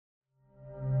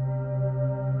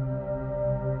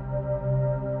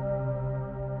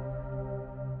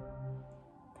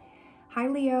Hi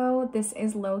Leo, this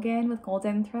is Logan with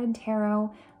Golden Thread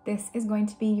Tarot. This is going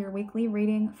to be your weekly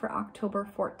reading for October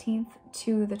 14th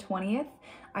to the 20th.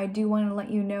 I do want to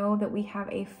let you know that we have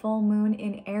a full moon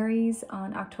in Aries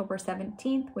on October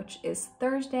 17th, which is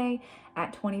Thursday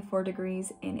at 24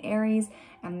 degrees in Aries.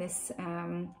 And this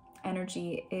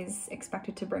energy is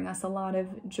expected to bring us a lot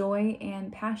of joy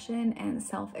and passion and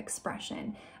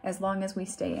self-expression, as long as we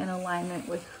stay in alignment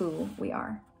with who we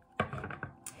are.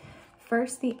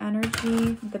 First, the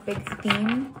energy, the big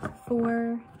theme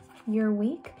for your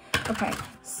week. Okay,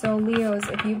 so Leos,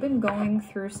 if you've been going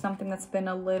through something that's been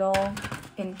a little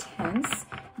intense,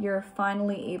 you're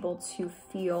finally able to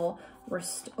feel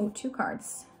two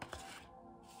cards.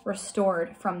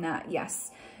 Restored from that.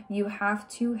 Yes, you have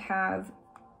to have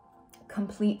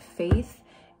complete faith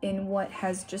in what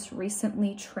has just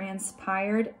recently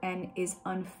transpired and is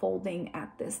unfolding at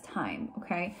this time,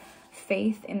 okay?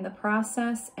 Faith in the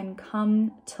process and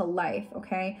come to life,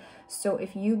 okay? So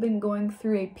if you've been going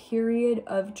through a period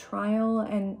of trials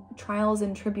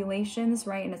and tribulations,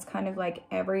 right? And it's kind of like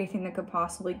everything that could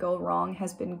possibly go wrong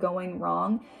has been going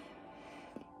wrong.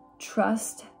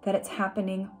 Trust that it's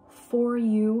happening for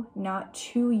you, not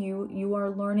to you. You are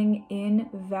learning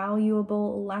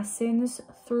invaluable lessons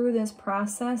through this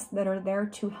process that are there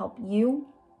to help you,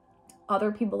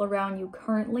 other people around you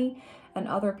currently, and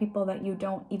other people that you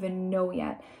don't even know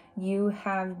yet. You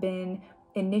have been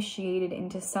initiated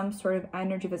into some sort of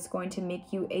energy that's going to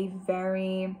make you a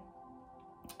very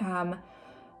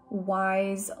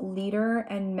wise leader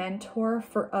and mentor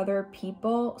for other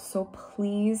people. So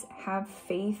please have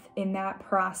faith in that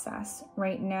process.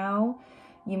 Right now,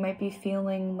 you might be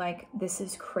feeling like this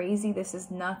is crazy, this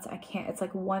is nuts, I can't, it's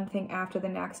like one thing after the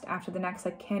next,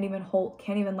 I can't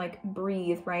even like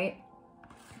breathe, right?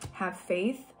 Have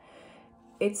faith.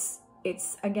 It's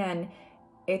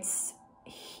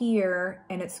here,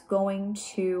 and it's going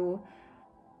to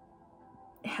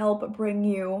help bring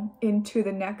you into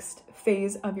the next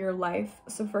phase of your life.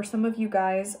 So for some of you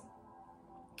guys,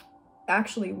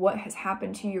 actually what has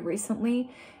happened to you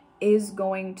recently is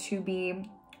going to be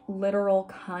literal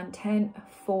content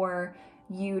for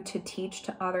you to teach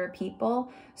to other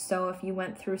people. So if you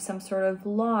went through some sort of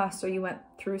loss, or you went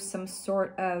through some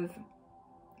sort of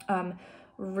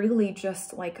really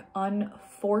just like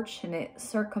unfortunate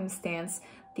circumstance,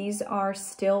 these are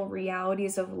still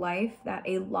realities of life that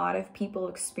a lot of people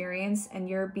experience, and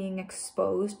you're being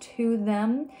exposed to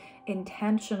them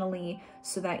intentionally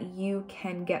so that you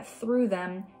can get through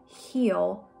them,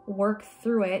 heal, work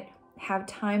through it, have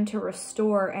time to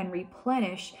restore and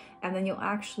replenish, and then you'll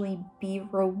actually be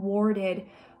rewarded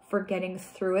for getting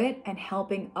through it and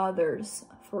helping others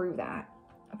through that,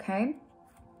 okay?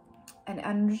 An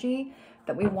energy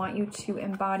that we want you to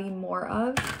embody more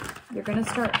of. You're going to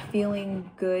start feeling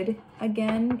good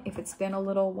again. If it's been a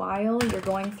little while, you're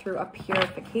going through a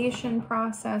purification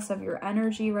process of your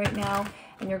energy right now,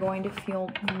 and you're going to feel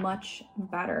much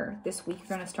better this week. You're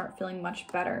going to start feeling much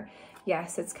better.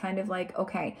 Yes, it's kind of like,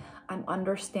 okay, I'm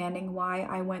understanding why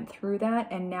I went through that,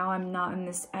 and now I'm not in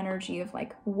this energy of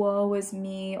like, woe is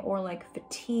me, or like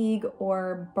fatigue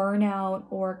or burnout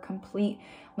or complete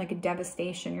like a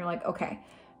devastation. You're like, okay,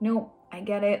 no, I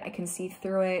get it. I can see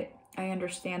through it. I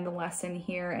understand the lesson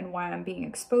here and why I'm being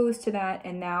exposed to that.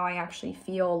 And now I actually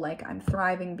feel like I'm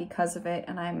thriving because of it.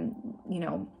 And I'm, you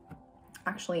know,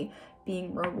 actually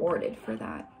being rewarded for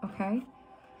that. Okay.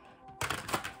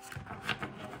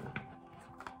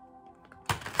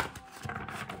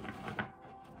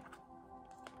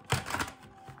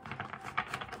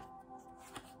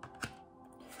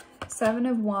 Seven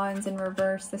of Wands in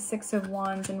reverse, the Six of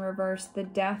Wands in reverse, the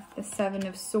Death, the Seven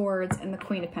of Swords, and the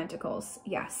Queen of Pentacles.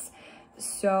 Yes.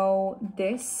 So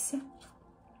this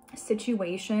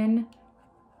situation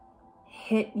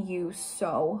hit you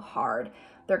so hard.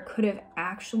 There could have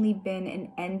actually been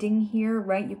an ending here,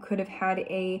 right? You could have had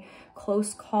a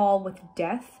close call with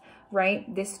death,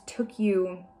 right? This took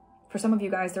you, for some of you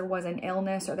guys, there was an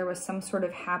illness or there was some sort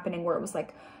of happening where it was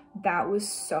like, that was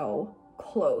so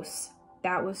close.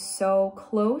 That was so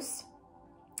close.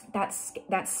 That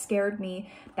scared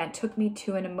me. That took me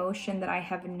to an emotion that I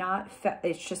have not felt.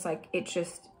 It's just like, it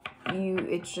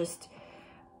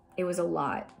was a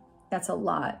lot. That's a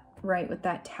lot, right? With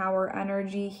that Tower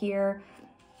energy here.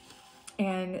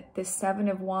 And the Seven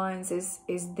of Wands is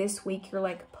this week. You're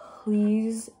like,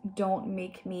 please don't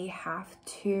make me have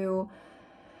to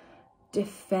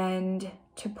defend,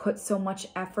 to put so much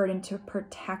effort into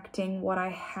protecting what I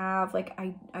have. Like,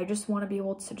 I just want to be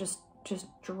able to just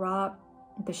drop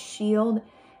the shield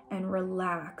and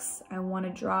relax. I want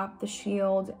to drop the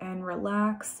shield and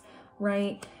relax,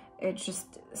 right? It's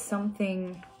just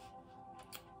something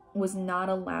was not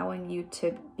allowing you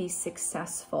to be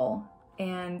successful.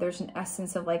 And there's an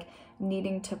essence of like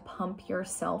needing to pump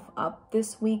yourself up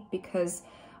this week, because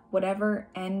whatever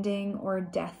ending or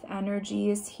death energy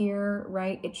is here,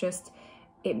 right?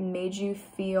 It made you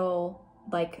feel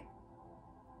like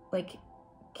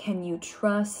can you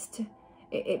trust?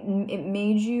 It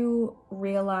made you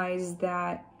realize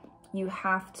that you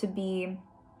have to be,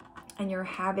 and you're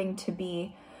having to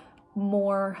be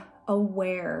more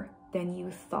aware than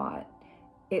you thought.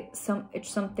 It's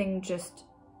something just,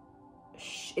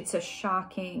 it's a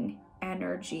shocking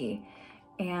energy,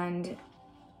 and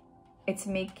it's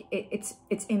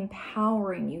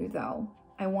empowering you though.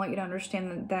 I want you to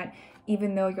understand that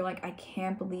even though you're like, I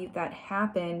can't believe that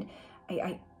happened,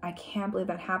 I can't believe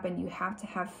that happened, you have to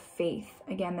have faith,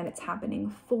 again, that it's happening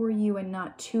for you and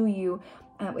not to you.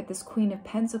 With this Queen of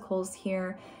Pentacles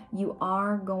here, you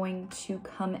are going to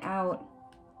come out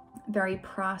very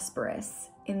prosperous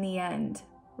in the end,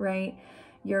 right?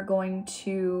 You're going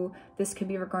to, this could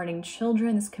be regarding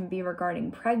children, this could be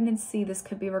regarding pregnancy, this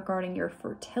could be regarding your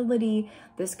fertility,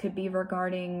 this could be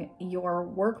regarding your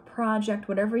work project,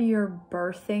 whatever you're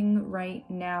birthing right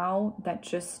now that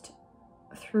just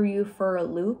threw you for a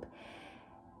loop.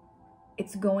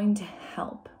 It's going to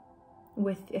help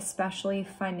with especially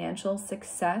financial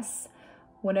success.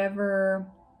 Whatever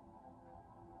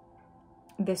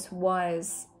this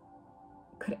was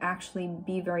could actually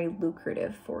be very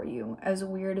lucrative for you, as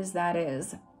weird as that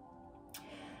is.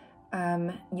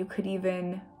 You could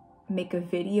even make a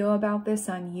video about this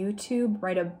on YouTube,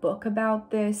 write a book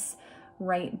about this,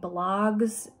 write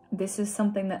blogs. This is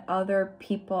something that other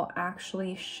people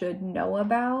actually should know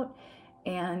about.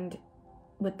 And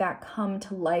with that come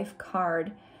to life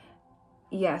card,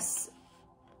 yes,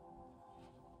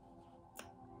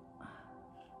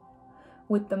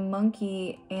 with the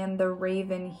monkey and the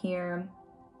raven here,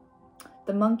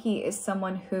 the monkey is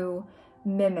someone who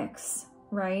mimics,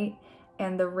 right?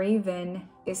 And the raven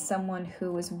is someone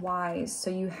who is wise. So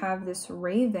you have this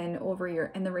raven over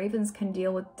your, and the ravens can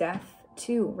deal with death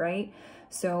too, right?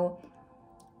 So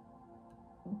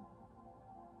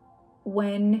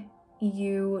when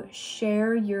you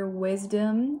share your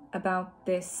wisdom about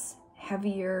this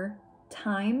heavier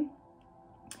time,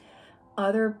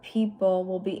 other people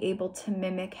will be able to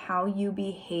mimic how you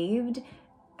behaved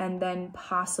and then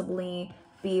possibly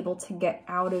be able to get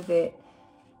out of it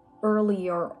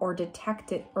earlier or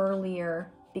detect it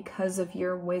earlier because of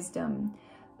your wisdom.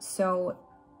 So,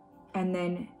 and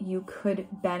then you could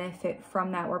benefit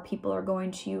from that, where people are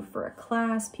going to you for a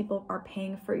class, people are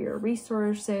paying for your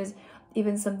resources,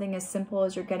 even something as simple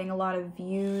as you're getting a lot of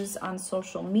views on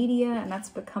social media, and that's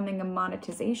becoming a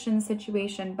monetization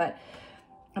situation. But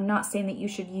I'm not saying that you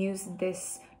should use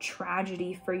this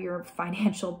tragedy for your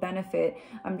financial benefit.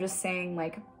 I'm just saying,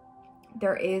 like,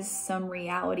 there is some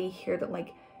reality here that,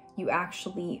 like, you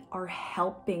actually are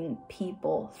helping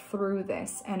people through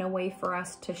this. And a way for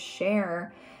us to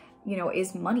share, you know,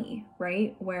 is money,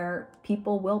 right? Where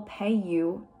people will pay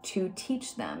you to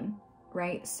teach them,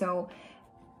 right? So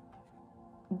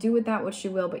do with that what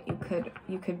you will, but it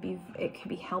could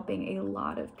be helping a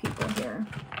lot of people here.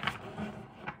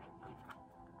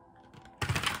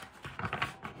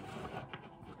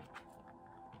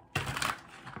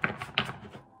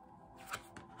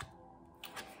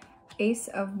 Ace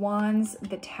of Wands,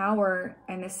 the Tower,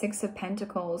 and the Six of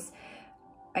Pentacles.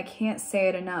 I can't say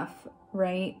it enough,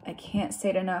 right? I can't say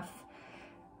it enough.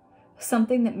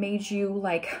 Something that made you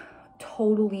like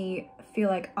totally feel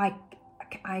like I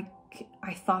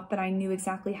thought that I knew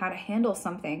exactly how to handle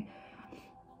something.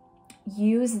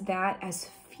 Use that as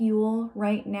fuel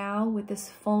right now with this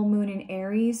full moon in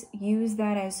Aries. Use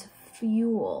that as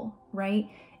fuel, right?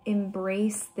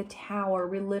 Embrace the Tower.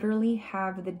 We literally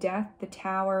have the Death, the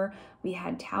Tower. We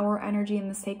had Tower energy in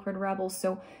the Sacred Rebels.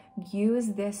 So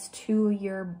use this to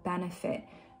your benefit.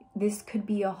 This could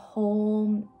be a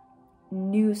whole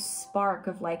new spark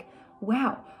of like,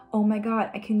 wow, oh my God,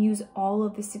 I can use all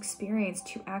of this experience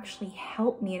to actually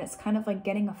help me. And it's kind of like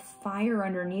getting a fire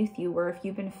underneath you, where if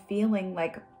you've been feeling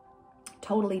like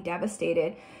totally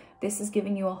devastated, this is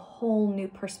giving you a whole new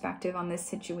perspective on this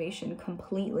situation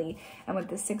completely. And with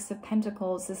the Six of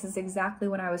Pentacles, this is exactly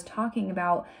what I was talking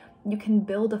about. You can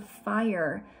build a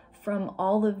fire from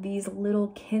all of these little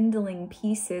kindling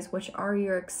pieces, which are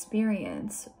your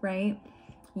experience, right?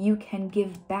 You can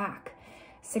give back.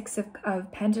 Six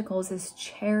of Pentacles is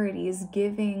charity, is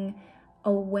giving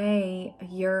away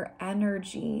your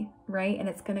energy, right? And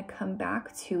it's going to come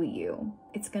back to you.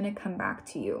 It's going to come back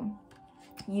to you.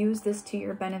 Use this to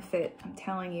your benefit. I'm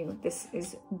telling you, this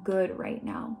is good right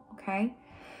now, okay?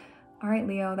 All right,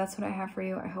 Leo, that's what I have for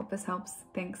you. I hope this helps.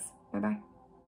 Thanks. Bye-bye.